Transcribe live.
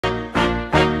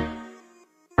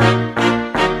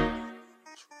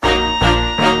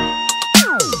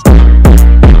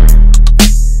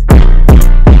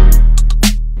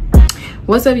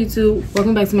What's up, YouTube?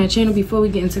 Welcome back to my channel. Before we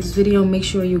get into this video, make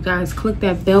sure you guys click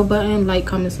that bell button, like,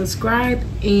 comment, subscribe,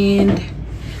 and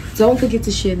don't forget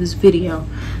to share this video.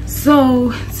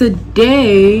 So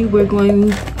today we're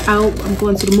going out. I'm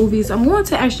going to the movies. I'm going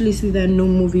to actually see that new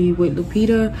movie with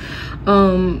Lupita,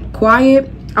 Quiet.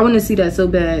 I want to see that so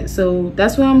bad. So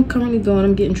that's what I'm currently doing.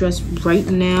 I'm getting dressed right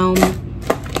now.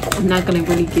 I'm not gonna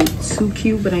really get too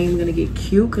cute, but I am gonna get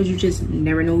cute because you just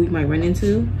never know who you might run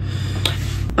into.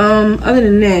 Other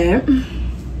than that,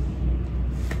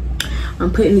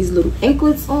 I'm putting these little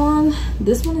anklets on.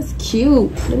 This one is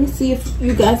cute. Let me see if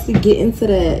you guys can get into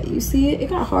that. You see it? It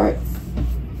got heart.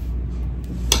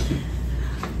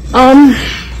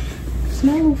 It's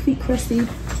my little feet crusty.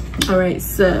 All right,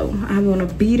 so I have on a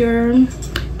beater. I'm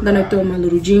gonna throw my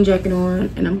little jean jacket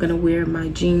on, and I'm gonna wear my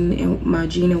jean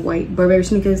and white Burberry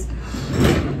sneakers.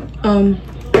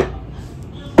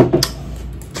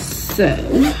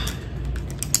 So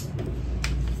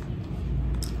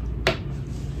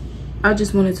I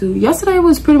just wanted to, yesterday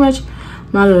was pretty much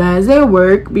my last day of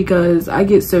work because I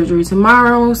get surgery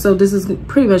tomorrow. So this is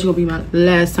pretty much gonna be my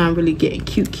last time really getting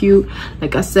cute.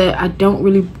 Like I said, I don't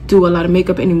really do a lot of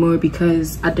makeup anymore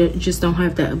because I just don't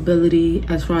have that ability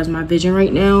as far as my vision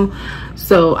right now.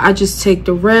 So I just take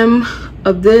the rim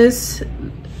of this,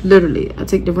 literally, I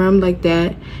take the rim like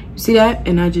that. You see that?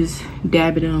 And I just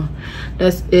dab it on.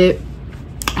 That's it.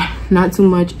 Not too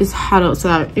much. It's hot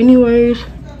outside anyways.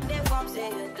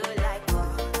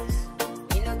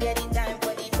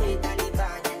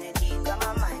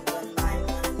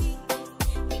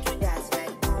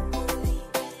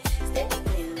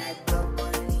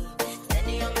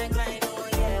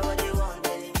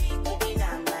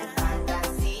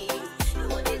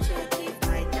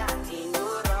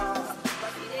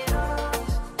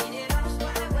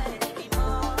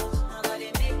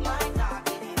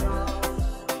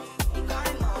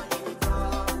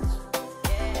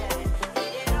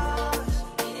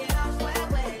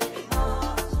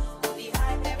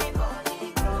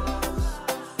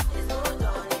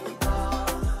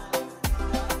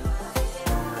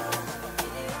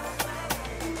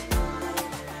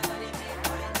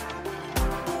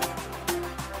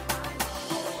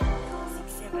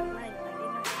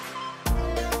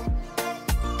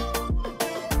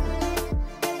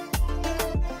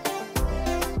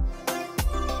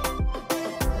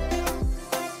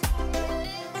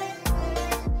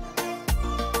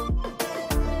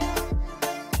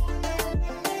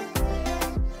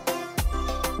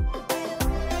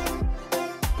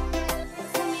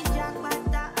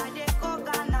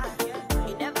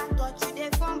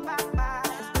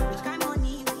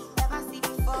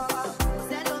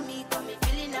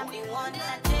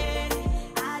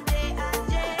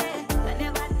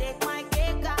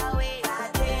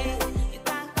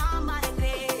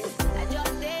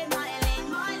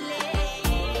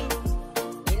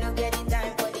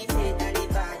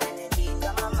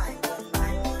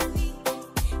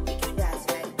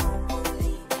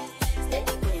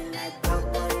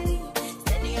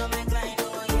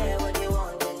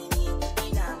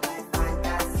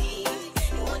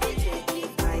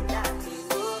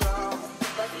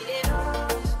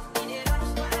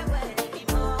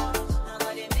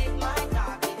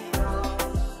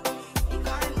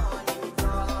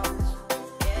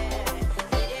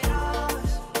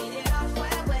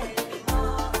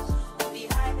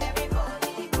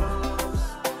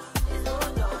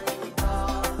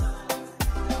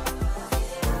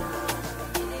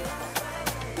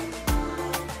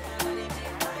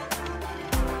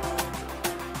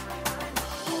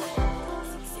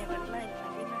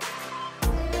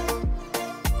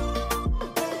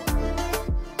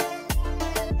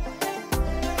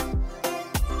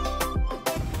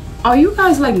 Are you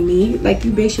guys like me? Like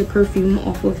you base your perfume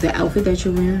off of the outfit that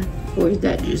you're wearing? Or is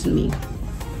that just me?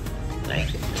 Like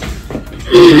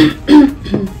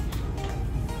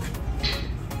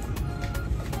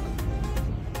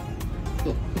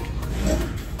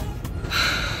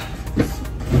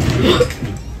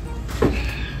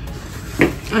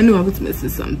I knew I was missing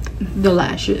something. The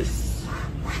lashes.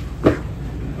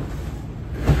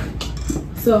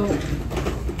 So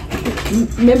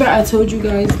remember I told you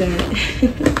guys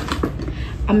that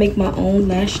I make my own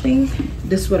lash thing.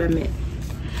 This is what I meant.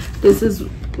 This is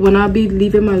when I be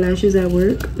leaving my lashes at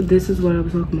work. This is what I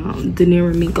was talking about. De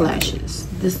Niro mink lashes.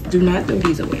 Do not throw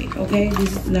these away, okay?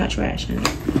 This is not trash, honey. I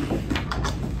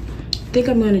think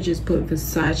I'm gonna just put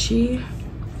Versace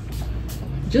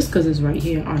just because it's right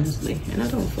here, honestly, and I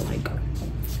don't feel like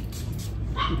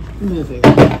moving.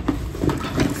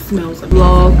 Smells like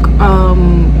vlog.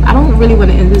 I don't really want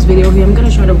to end this video here. I'm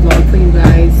gonna try to vlog for you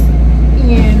guys,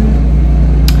 and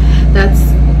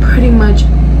that's pretty pretty much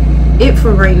it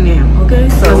for right now. Okay,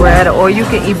 so we're at an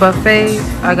all-you-can-eat buffet.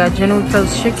 I got General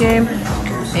Tso's chicken,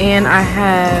 and I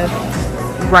have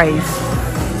rice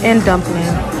and dumpling.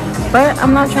 But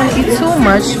I'm not trying to eat too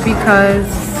much because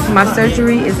my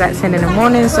surgery is at 10 in the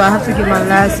morning, so I have to get my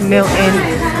last meal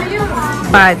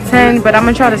in by 10. But I'm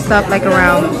gonna try to stop like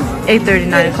around 8:30,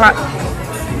 9 o'clock.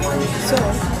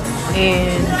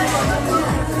 And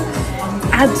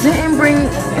I didn't bring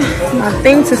my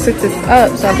thing to set this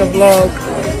up so I can vlog.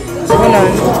 Hold on.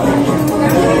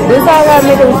 This is how I gotta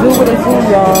make a zoo with a food,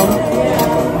 y'all.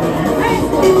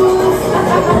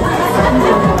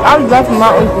 I left my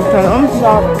Uncle Ken. I'm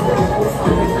sorry.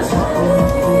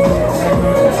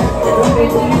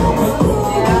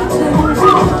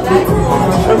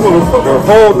 That motherfucker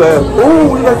hold that. Ooh,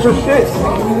 we got your shit.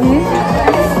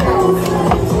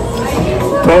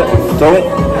 Don't.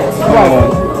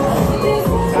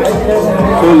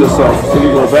 Pull yourself so you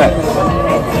go back.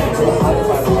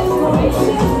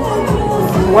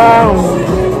 Wow.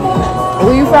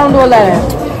 Where you found all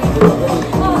that?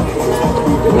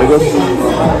 Nigga.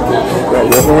 Right,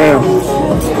 walk around.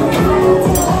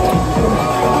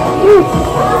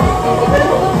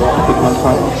 Take my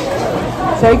time.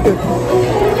 Take it.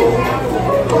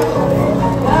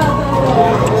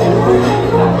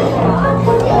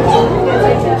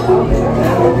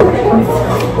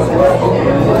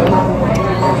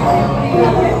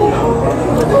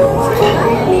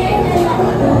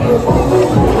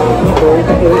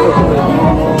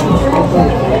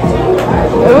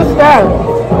 What's that?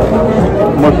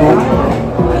 Mushroom.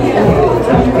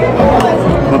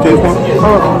 Want to taste one?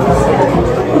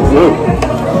 It's good.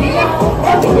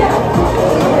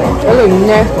 That looks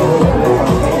nasty.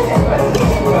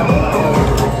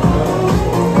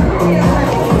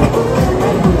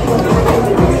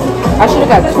 I should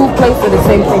have got 2 plates of the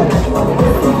same thing.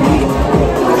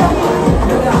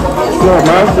 Yeah,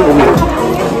 man.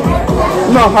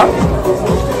 No, hot.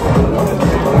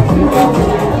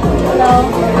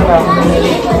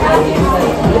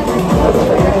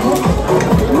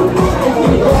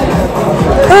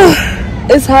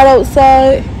 It's hot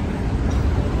outside.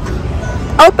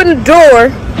 Open the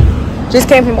door. Just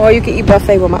came from all-you-can-eat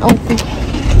buffet with my uncle.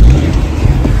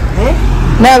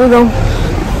 Now we go.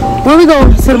 Where we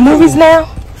going? To the movies now?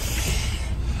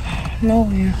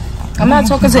 Nowhere. I'm not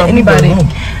talking to anybody.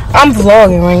 I'm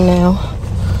vlogging right now.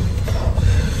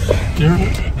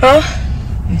 Huh?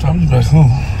 I'm talking back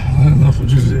home. I had enough of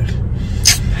you.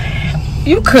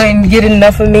 You couldn't get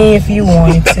enough of me if you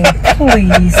wanted to.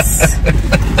 Please.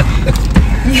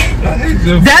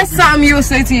 That's something you would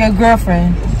say to your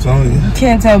girlfriend. I'm telling you. You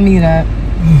can't tell me that.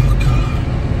 Oh,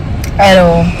 God. At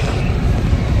all.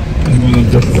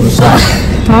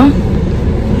 Huh?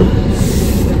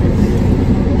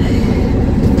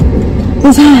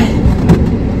 It's hot.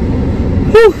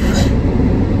 Whew.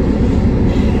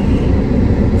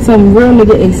 Some real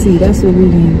nigga AC. That's what we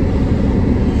need.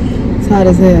 It's hot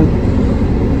as hell.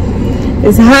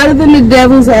 It's hotter than the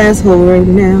devil's asshole right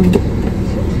now.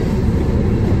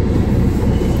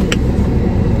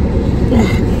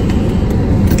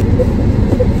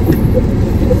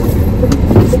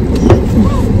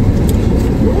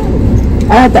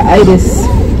 I had the itis.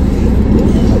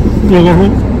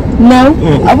 No,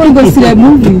 I want to go see that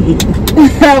movie.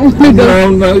 I want to go.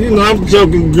 No, you know I'm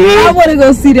joking, girl. I want to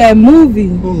go see that movie.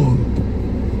 Hold on.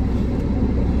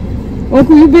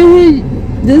 Uncle, you been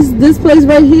here? This place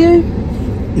right here?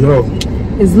 Yo.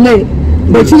 It's lit.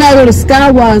 But you gotta go to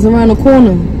Skywise around the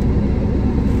corner.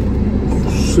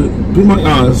 Shit. Be my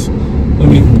eyes. I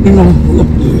mean, you know, look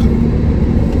there.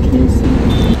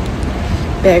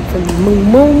 Back from the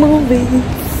movies.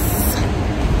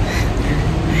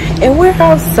 And we're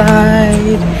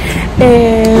outside.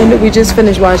 And we just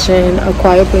finished watching A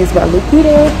Quiet Place by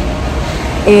Lupita.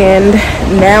 And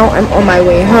now I'm on my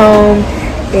way home.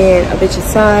 And a bitch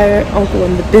is tired. Uncle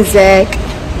in the Bizak.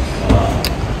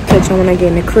 Catch on when I get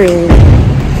in the crib.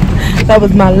 That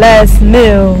was my last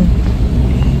meal.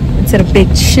 Into the big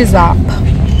chizop.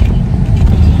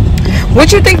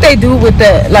 What you think they do with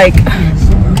the, like,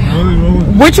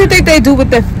 what you think they do with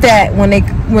the fat when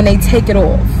they take it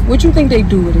off? What you think they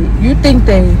do with it? You think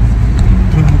they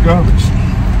Put in the garbage.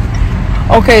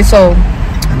 Okay, so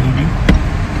Maybe.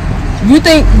 you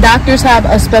think doctors have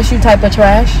a special type of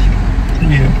trash?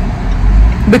 Yeah.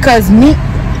 Because meat,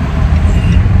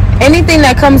 anything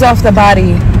that comes off the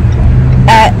body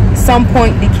at some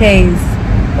point decays,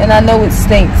 and I know it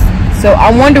stinks. So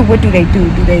I wonder, what do?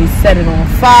 Do they set it on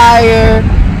fire?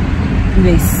 Do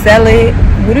they sell it?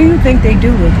 What do you think they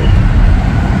do with it?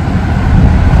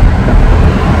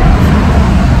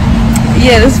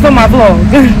 Yeah, this is for my vlog.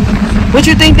 What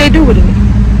you think they do with it?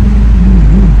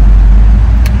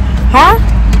 Huh?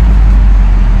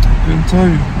 Didn't tell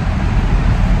you.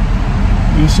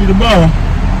 You see the bar?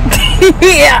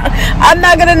 Yeah, I'm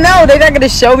not gonna know. They're not gonna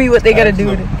show me what they gotta do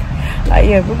with it. Like,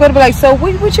 yeah, we're gonna be like, so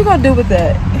what you gonna do with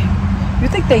that? You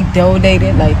think they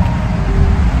donated, like,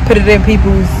 put it in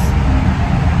people's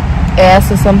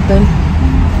ass or something?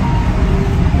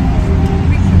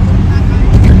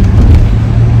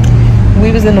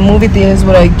 We was in the movie theaters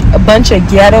with a bunch of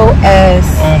ghetto ass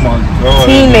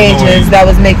teenagers that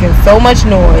was making so much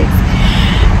noise.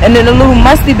 And then the little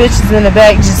musty bitches in the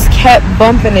back just kept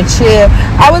bumping the chair.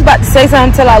 I was about to say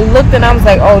something until I looked and I was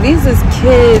like, oh, these is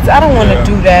kids. I don't want to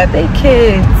do that. They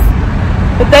kids.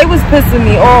 But they was pissing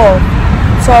me off,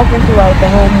 talking throughout the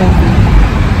whole movie.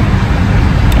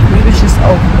 We was just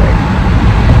over it.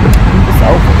 We was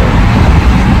over it.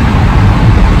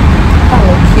 Kind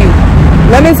of cute.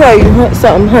 Let me tell you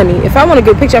something, honey. If I want a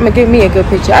good picture, I'm gonna give me a good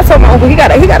picture. I told my uncle he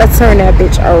gotta turn that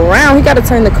bitch around. He gotta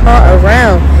turn the car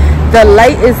around. The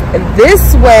light is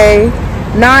this way,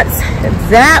 not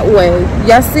that way.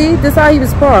 Y'all see? This is how he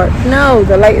was parked. No,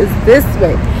 the light is this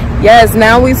way. Yes,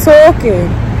 now we talking.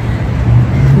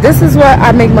 This is what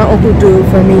I make my uncle do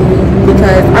for me,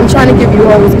 because I'm trying to give you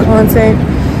all this content.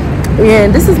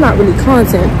 And this is not really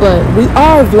content, but we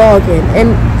are vlogging.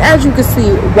 And as you can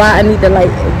see, why I need the light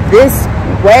this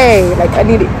way. Like, I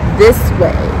need it this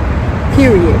way.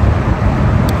 Period.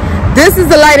 This is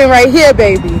the lighting right here,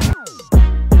 baby.